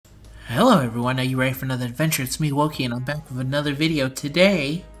Hello everyone, are you ready for another adventure? It's me, Wokey, and I'm back with another video.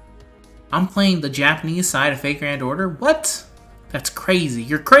 Today, I'm playing the Japanese side of Fate Grand Order. What? That's crazy.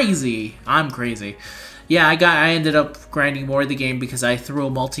 You're crazy. I'm crazy. Yeah, I ended up grinding more of the game because I threw a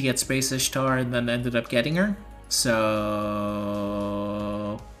multi at Space Ishtar and then ended up getting her. So...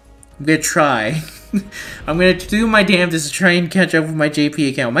 I'm gonna try. I'm gonna do my damnedest to try and catch up with my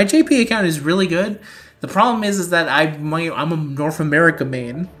JP account. My JP account is really good. The problem is that I'm a North America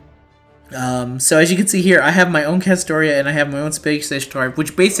main. So as you can see here, I have my own Castoria and I have my own Space Ishtar,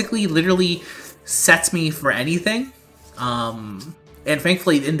 which basically literally sets me for anything. And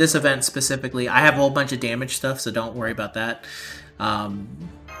thankfully in this event specifically, I have a whole bunch of damage stuff, so don't worry about that.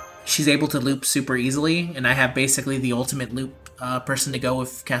 She's able to loop super easily, and I have basically the ultimate loop person to go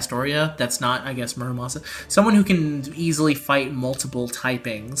with Castoria. That's not, I guess, Muramasa. Someone who can easily fight multiple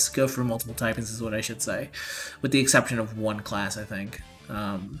typings, go through multiple typings is what I should say, with the exception of one class, I think.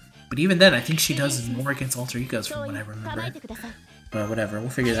 But even then, I think she does more against alter egos from what I remember. But whatever, we'll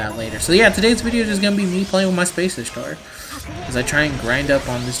figure that out later. So yeah, today's video is just going to be me playing with my Space Ishtar, as I try and grind up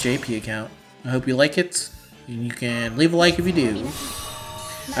on this JP account. I hope you like it, and you can leave a like if you do.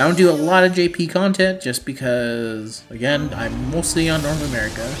 I don't do a lot of JP content, just because, again, I'm mostly on North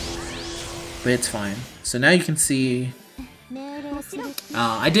America, but it's fine. So now you can see...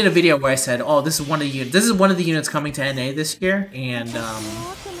 I did a video where I said, "Oh, this is one of the units coming to NA this year," and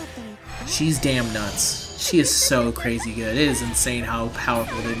she's damn nuts. She is so crazy good. It is insane how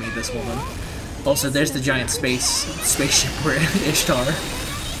powerful they made this woman. Also, there's the giant spaceship Ishtar. The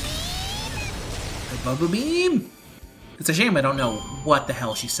Bubba Beam. It's a shame I don't know what the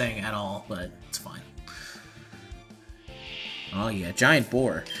hell she's saying at all, but it's fine. Oh yeah, giant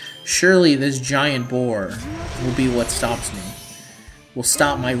boar. Surely this giant boar will be what stops me. Will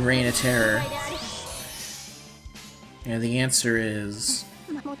stop my reign of terror. And the answer is...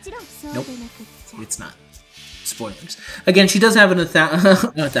 nope, it's not. Spoilers. Again, she does have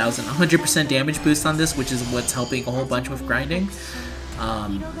 100% damage boost on this, which is what's helping a whole bunch with grinding.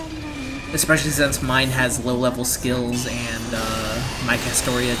 Especially since mine has low-level skills, and my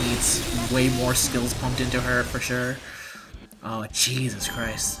Castoria needs way more skills pumped into her, for sure. Oh, Jesus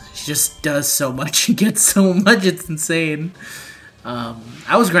Christ. She just does so much. She gets so much, it's insane.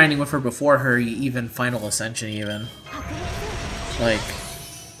 I was grinding with her before her even Final Ascension, even. Like,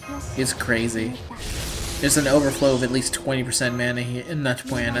 it's crazy. There's an overflow of at least 20% mana here, not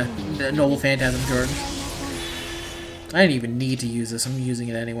mana, Noble Phantasm George. I didn't even need to use this, I'm using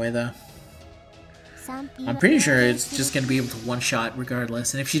it anyway, though. I'm pretty sure it's just going to be able to one-shot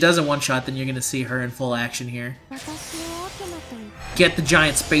regardless, and if she doesn't one-shot, then you're going to see her in full action here. Get the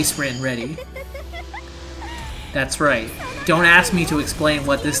giant space rin ready. That's right. Don't ask me to explain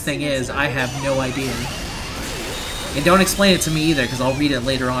what this thing is, I have no idea. And don't explain it to me either, because I'll read it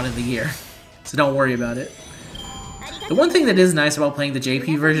later on in the year. So don't worry about it. The one thing that is nice about playing the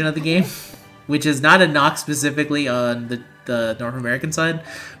JP version of the game, which is not a knock specifically on the North American side,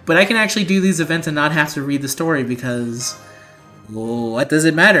 but I can actually do these events and not have to read the story because... well, what does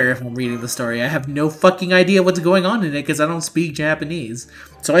it matter if I'm reading the story? I have no fucking idea what's going on in it because I don't speak Japanese.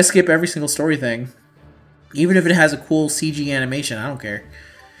 So I skip every single story thing. Even if it has a cool CG animation, I don't care.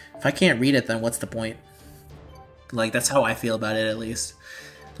 If I can't read it, then what's the point? Like, that's how I feel about it, at least.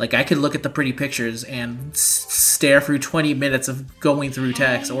 Like, I could look at the pretty pictures and stare through 20 minutes of going through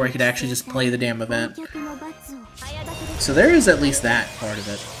text, or I could actually just play the damn event. So there is at least that part of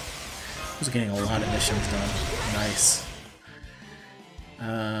it. I was getting a lot of missions done. Nice.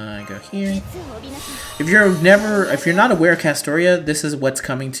 I go here. If you're not aware of Castoria, this is what's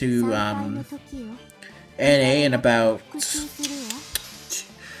coming to NA in about,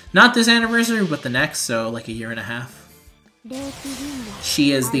 not this anniversary, but the next, so like a year and a half.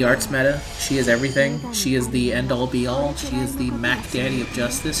 She is the arts meta, she is everything, she is the end-all be-all, she is the Mac Daddy of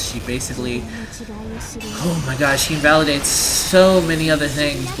Justice, she basically, oh my gosh, she invalidates so many other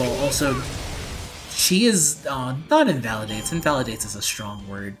things, but also, she is, not invalidates is a strong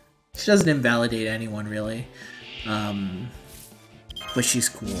word, she doesn't invalidate anyone really, but she's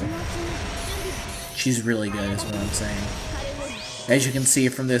cool. She's really good, is what I'm saying. As you can see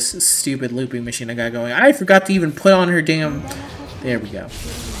from this stupid looping machine I got going, I forgot to even put on her damn... there we go.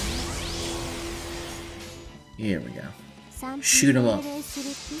 Here we go. Shoot him up.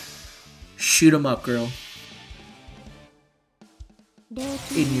 Shoot him up, girl.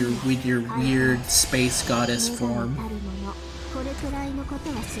 With your weird space goddess form.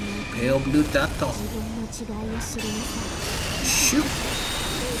 Pale blue tato. Shoot.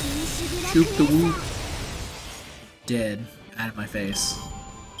 Shoot the whoop. Dead. Out of my face.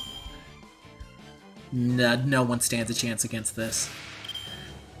 No one stands a chance against this.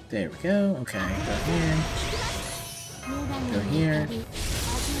 There we go. Okay, go here. Go here.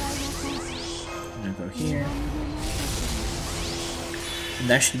 Now go here. And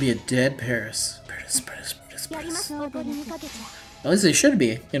that should be a dead Paris. Paris. At least it should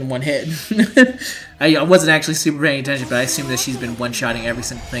be in one hit. I wasn't actually super paying attention, but I assume that she's been one-shotting every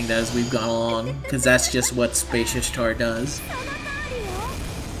single thing that as we've gone along, because that's just what Space Ishtar does.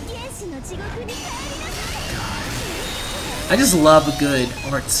 I just love a good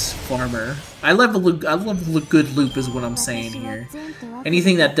arts farmer. I love a good loop is what I'm saying here.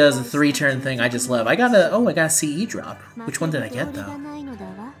 Anything that does a 3-turn thing, I just love. I got a CE drop. Which one did I get though?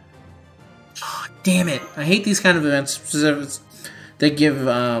 Oh, damn it! I hate these kind of events that give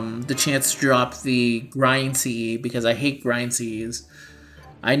the chance to drop the grind CE because I hate grind CEs.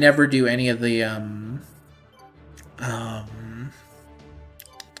 I never do any of the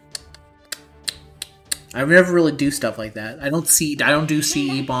I never really do stuff like that. I don't do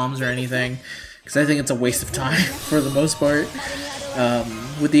CE bombs or anything because I think it's a waste of time for the most part.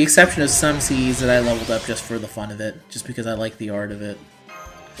 With the exception of some CEs that I leveled up just for the fun of it, just because I like the art of it.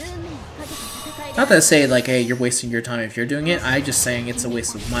 Not that I say like, hey, you're wasting your time if you're doing it. I'm just saying it's a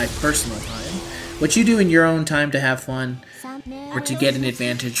waste of my personal time. What you do in your own time to have fun or to get an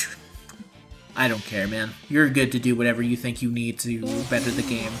advantage, I don't care, man. You're good to do whatever you think you need to better the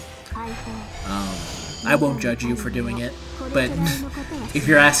game. I won't judge you for doing it, but if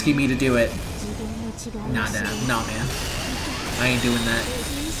you're asking me to do it, nah, man. I ain't doing that.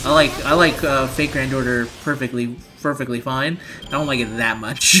 I like Fake Grand Order perfectly fine. I don't like it that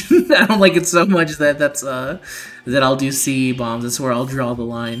much. I don't like it so much that that I'll do CE bombs. That's where I'll draw the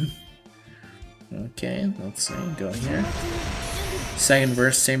line. Okay, let's see. Go here. Second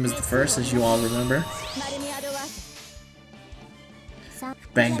verse, same as the first, as you all remember.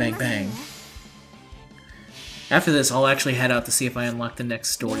 Bang, bang, bang. After this, I'll actually head out to see if I unlock the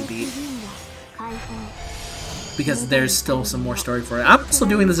next story beat. Because there's still some more story for it. I'm also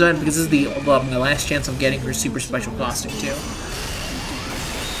doing this event because this is my last chance of getting her super special costume, too.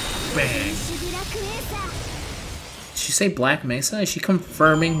 Bang. Did she say Black Mesa? Is she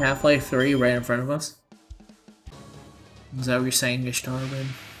confirming Half-Life 3 right in front of us? Is that what you're saying, Ishtar Rin?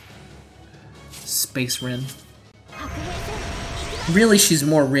 Space Rin? Really, she's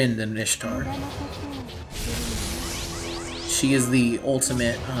more Rin than Ishtar. She is the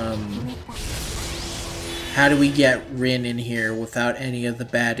ultimate, how do we get Rin in here without any of the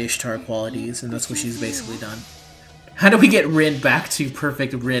bad Ishtar qualities? And that's what she's basically done. How do we get Rin back to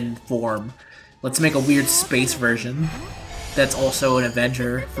perfect Rin form? Let's make a weird space version that's also an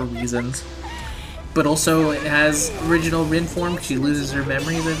Avenger for reasons. But also it has original Rin form. She loses her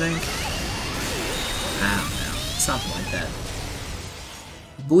memories, I think. I don't know. Something like that.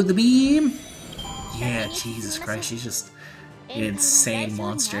 With the beam! Yeah, Jesus Christ, she's just an insane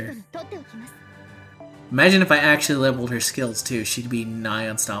monster. Imagine if I actually leveled her skills too, she'd be nigh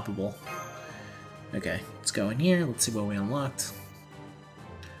unstoppable. Okay, let's go in here, let's see what we unlocked.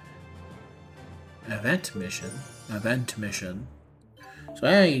 Event mission. So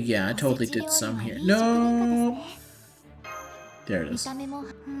I totally did some here. No! There it is. Some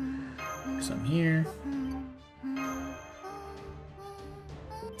here.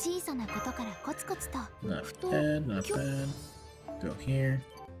 Not bad. Go here.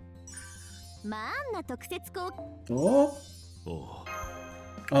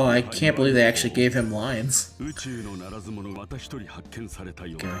 Oh, I can't believe they actually gave him lines. Go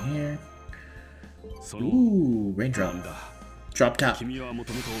here. Ooh, raindrop. Drop top.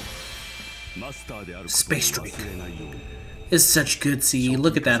 Space Strike. It's such good CE.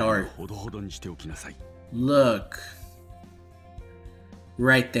 Look at that art. Look.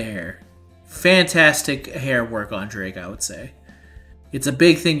 Right there. Fantastic hair work on Drake, I would say. It's a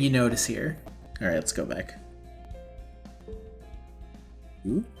big thing you notice here. Alright, let's go back.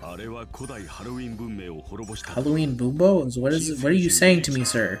 Ooh. Halloween Boombo? What are you saying to me,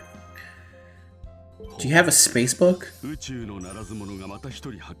 sir? Do you have a space book? Oda.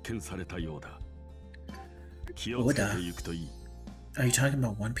 Are you talking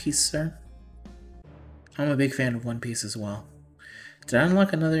about One Piece, sir? I'm a big fan of One Piece as well. Did I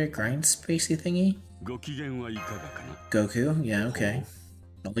unlock another grind spacey thingy? Goku? Yeah, okay.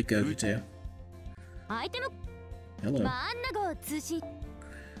 I like Goku too. Hello.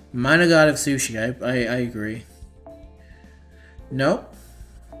 Mana God of Sushi, I agree. Nope.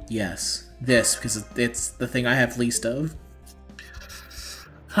 Yes. This, because it's the thing I have least of.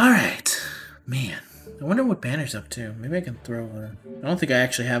 Alright. Man. I wonder what Banner's up to. Maybe I can throw a... I don't think I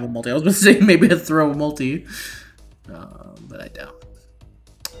actually have a multi. I was going to say maybe I'd throw a multi. But I don't.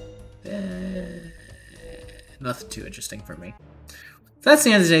 Nothing too interesting for me. So that's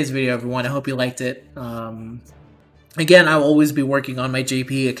the end of today's video, everyone. I hope you liked it. Again, I'll always be working on my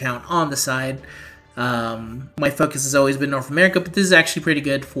JP account on the side. My focus has always been North America, but this is actually pretty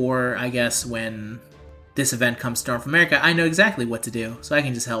good for, I guess, when this event comes to North America, I know exactly what to do. So I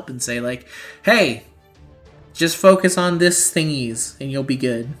can just help and say, like, hey, just focus on this thingies and you'll be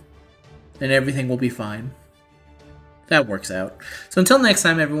good. And everything will be fine. That works out. So until next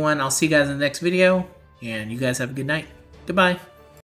time, everyone, I'll see you guys in the next video. And you guys have a good night. Goodbye.